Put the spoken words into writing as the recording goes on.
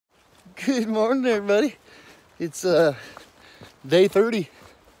Good morning, everybody. It's day 30.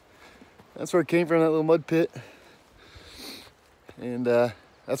 That's where I came from, that little mud pit. And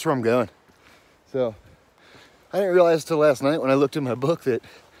that's where I'm going. So I didn't realize till last night when I looked in my book that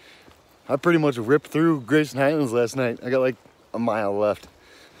I pretty much ripped through Grayson Highlands last night. I got like a mile left.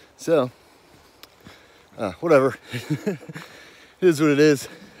 So whatever. It is what it is.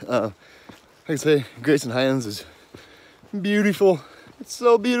 Like I say, Grayson Highlands is beautiful. It's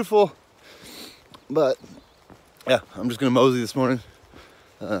so beautiful. But yeah, I'm just gonna mosey this morning.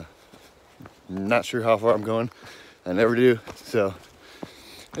 Not sure how far I'm going. I never do. So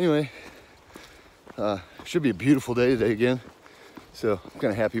anyway, should be a beautiful day today again. So I'm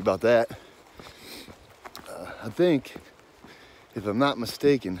kind of happy about that. I think, if I'm not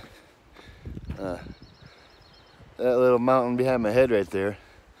mistaken, that little mountain behind my head right there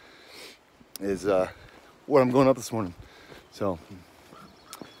is what I'm going up this morning. So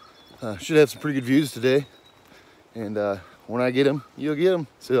should have some pretty good views today, and when I get them, you'll get them.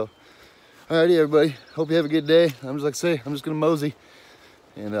 So alrighty, everybody, hope you have a good day. I'm just like I say, I'm just gonna mosey,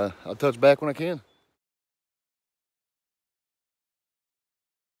 and I'll touch back when I can.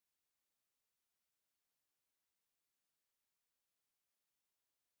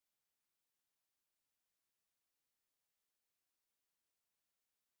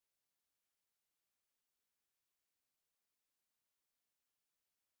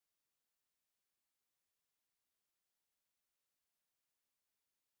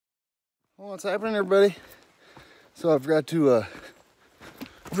 Well, what's happening, everybody? So I forgot to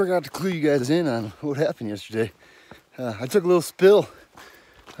clue you guys in on what happened yesterday. I took a little spill,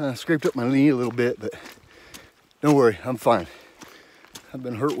 scraped up my knee a little bit, but don't worry, I'm fine. I've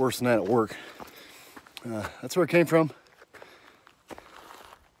been hurt worse than that at work. That's where I came from,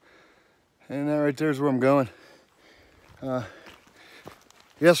 and that right there is where I'm going.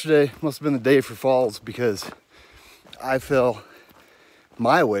 Yesterday must have been the day for falls because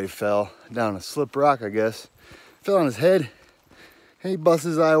my wave fell down a slip rock, I guess. Fell on his head, and he busted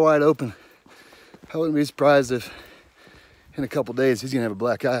his eye wide open. I wouldn't be surprised if in a couple days he's gonna have a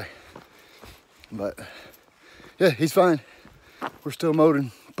black eye. But yeah, he's fine. We're still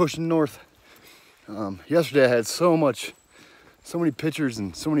motoring, pushing north. Yesterday I had so many pictures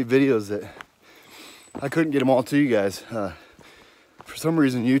and so many videos that I couldn't get them all to you guys. For some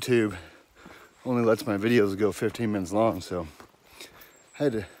reason, YouTube only lets my videos go 15 minutes long, so I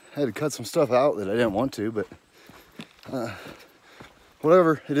had to cut some stuff out that I didn't want to, but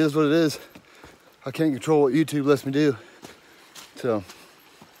whatever, it is what it is. I can't control what YouTube lets me do. So,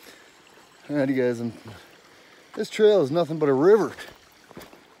 alrighty guys, this trail is nothing but a river.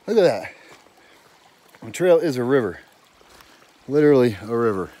 Look at that. The trail is a river. Literally a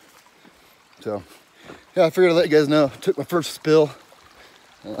river. So, yeah, I figured I'd let you guys know. Took my first spill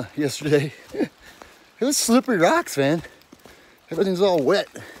yesterday. It was slippery rocks, man. Everything's all wet.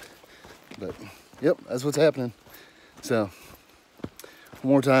 But, yep, that's what's happening. So,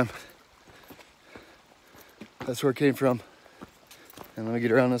 one more time. That's where it came from. And let me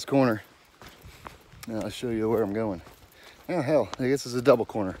get around this corner. Now I'll show you where I'm going. Oh, hell, I guess it's a double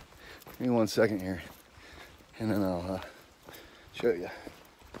corner. Give me 1 second here. And then I'll show you.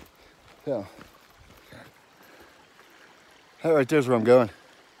 So, that right there's where I'm going.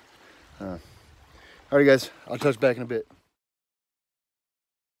 Alright guys, I'll touch back in a bit.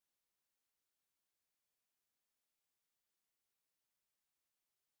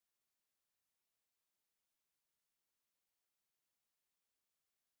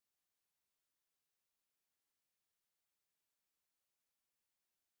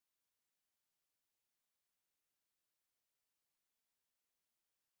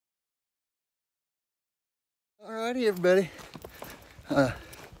 Alrighty, everybody.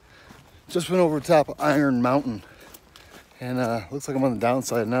 Just went over the top of Iron Mountain, and looks like I'm on the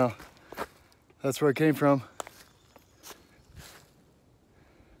downside now. That's where I came from,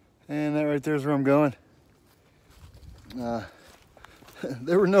 and that right there is where I'm going.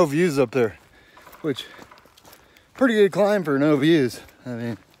 There were no views up there, which pretty good climb for no views. I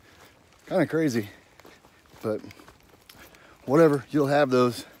mean, kind of crazy, but whatever. You'll have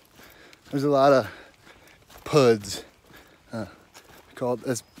those. There's a lot of PUDs, called,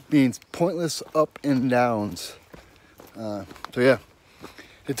 that means pointless up and downs. So yeah,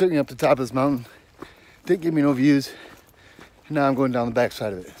 it took me up the top of this mountain, didn't give me no views, and now I'm going down the back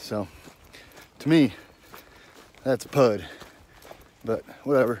side of it. So to me, that's a PUD, but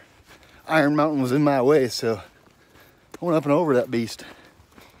whatever. Iron Mountain was in my way, so I went up and over that beast.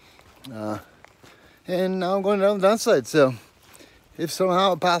 And now I'm going down the downside, so if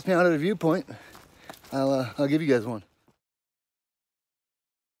somehow it pops me out at a viewpoint, I'll give you guys one.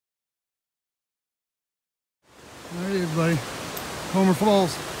 everybody. Homer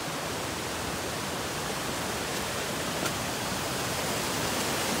Falls.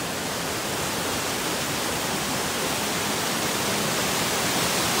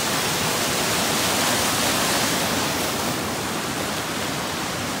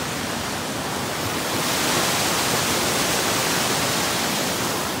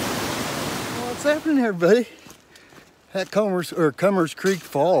 What's happening, everybody? That Cummers Creek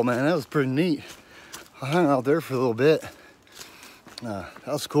Fall, man, that was pretty neat. I hung out there for a little bit. That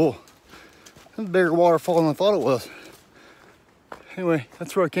was cool. That was a bigger waterfall than I thought it was. Anyway,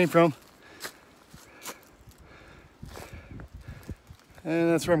 that's where I came from. And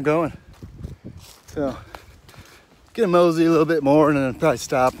that's where I'm going. So, get a mosey a little bit more and then probably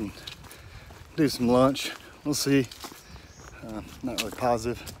stop and do some lunch. We'll see. Not really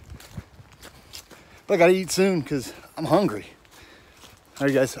positive. But I gotta eat soon because I'm hungry. All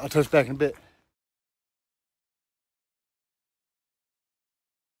right, guys, I'll touch back in a bit.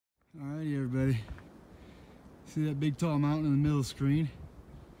 Alrighty, everybody. See that big tall mountain in the middle of the screen?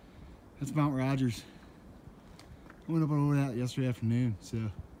 That's Mount Rogers. I went up over that yesterday afternoon, so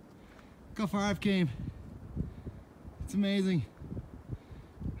look how far I've came. It's amazing.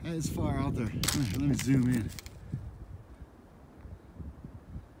 That is far out there. Let me zoom in.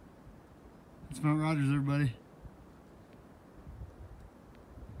 It's Mount Rogers, everybody.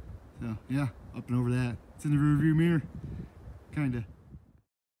 So yeah, up and over that. It's in the rearview mirror, kinda.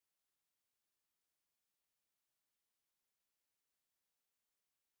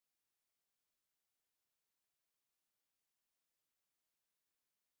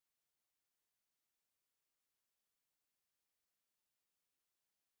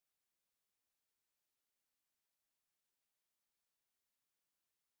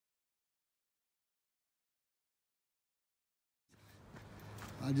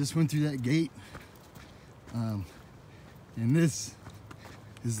 I just went through that gate, and this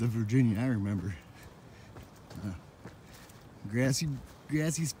is the Virginia I remember. Grassy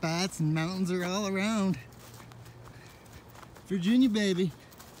spots and mountains are all around. Virginia, baby.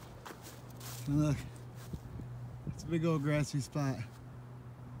 And look, it's a big old grassy spot.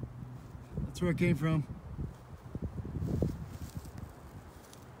 That's where I came from.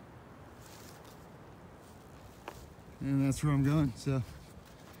 And that's where I'm going, so.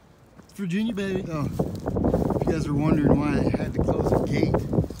 It's Virginia, baby. Oh, if you guys are wondering why I had to close the gate,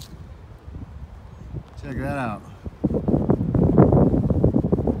 check that out.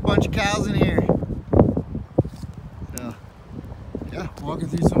 Bunch of cows in here. So, yeah, walking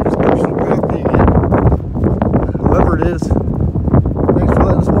through some of this personal property again. Whoever it is, thanks for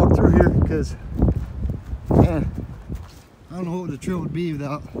letting us walk through here, because, man, I don't know what the trail would be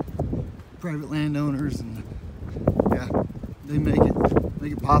without private landowners, and yeah, they make it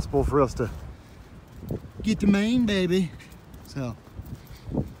possible for us to get to Maine, baby. So,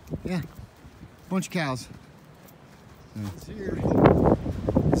 yeah, bunch of cows. So, here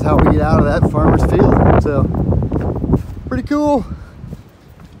is how we get out of that farmer's field. So, pretty cool.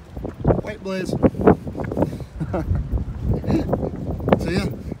 White blaze. So yeah,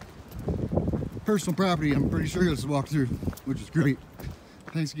 personal property. I'm pretty sure let's walk through, which is great.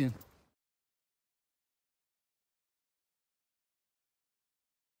 Thanks again.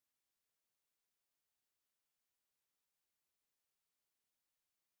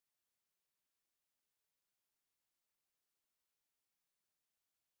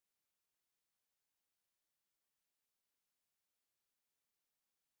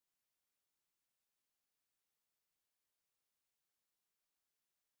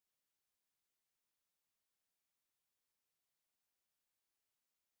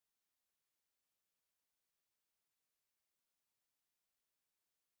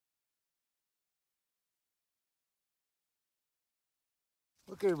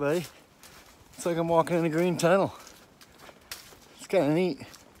 Look, everybody, it's like I'm walking in a green tunnel. It's kind of neat.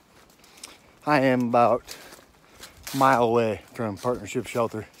 I am about a mile away from Partnership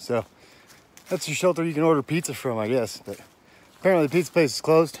Shelter, so that's the shelter you can order pizza from, I guess, but apparently the pizza place is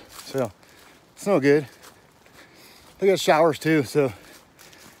closed, so it's no good. They got showers too, so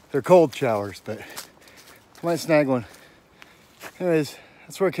they're cold showers, but I might snag one. Anyways,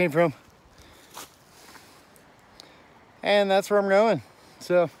 that's where I came from, and that's where I'm going.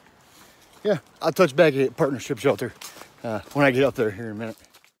 So, yeah, I'll touch back at Partnership Shelter when I get up there here in a minute.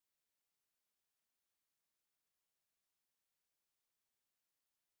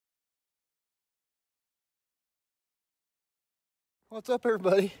 What's up,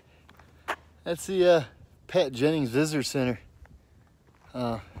 everybody? That's the Pat Jennings Visitor Center.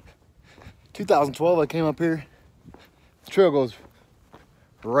 2012, I came up here. The trail goes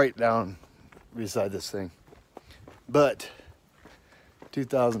right down beside this thing. But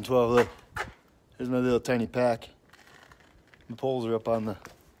 2012, look, there's my little tiny pack. The poles are up on the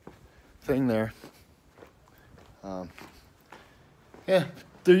thing there. Yeah,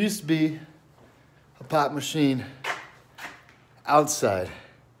 there used to be a pop machine outside,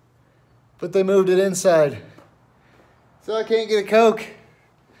 but they moved it inside, so I can't get a Coke.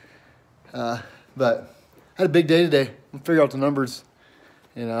 But I had a big day today. I'll figure out the numbers,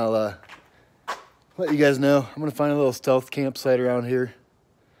 and I'll let you guys know. I'm gonna find a little stealth campsite around here,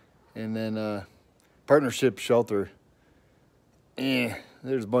 and then partnership shelter.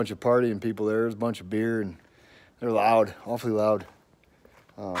 There's a bunch of partying people there. There's a bunch of beer, and they're loud, awfully loud.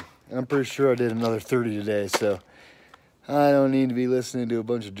 And I'm pretty sure I did another 30 today, so I don't need to be listening to a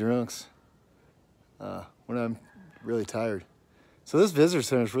bunch of drunks when I'm really tired. So this visitor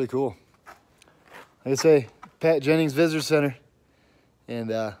center is really cool. Like I say, Pat Jennings Visitor Center. And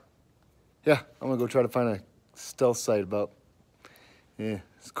yeah, I'm gonna go try to find a stealth site about,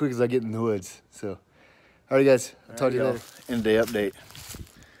 as quick as I get in the woods. So, all right, guys, I'll talk to you later. End of day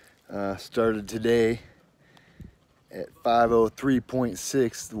update. Started today at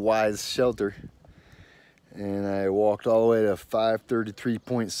 503.6, the Wise Shelter. And I walked all the way to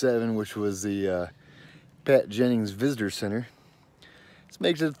 533.7, which was the Pat Jennings Visitor Center. This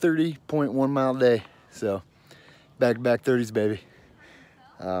makes it a 30.1 mile day. So, back-to-back 30s, baby.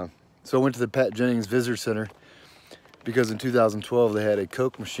 So I went to the Pat Jennings Visitor Center because in 2012 they had a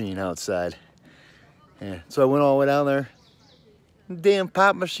Coke machine outside. And so I went all the way down there. Damn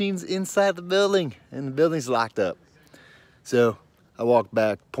pop machine's inside the building, and the building's locked up. So I walked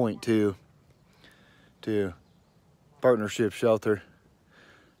back 0.2 to partnership shelter.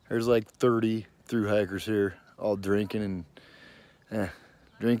 There's like 30 through hikers here, all drinking and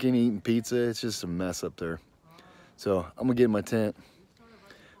drinking, eating pizza. It's just a mess up there. So I'm gonna get in my tent,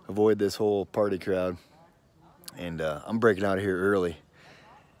 avoid this whole party crowd, and I'm breaking out of here early.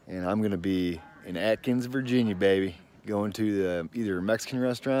 And I'm gonna be in Atkins, Virginia, baby, going to the either a Mexican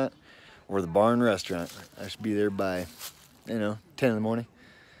restaurant or the Barn restaurant. I should be there by, 10 in the morning.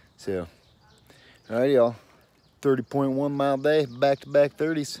 So, all right, y'all. 30.1 mile day, back-to-back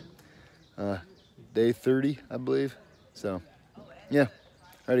 30s. Day 30, I believe. So, yeah.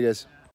 All right, guys.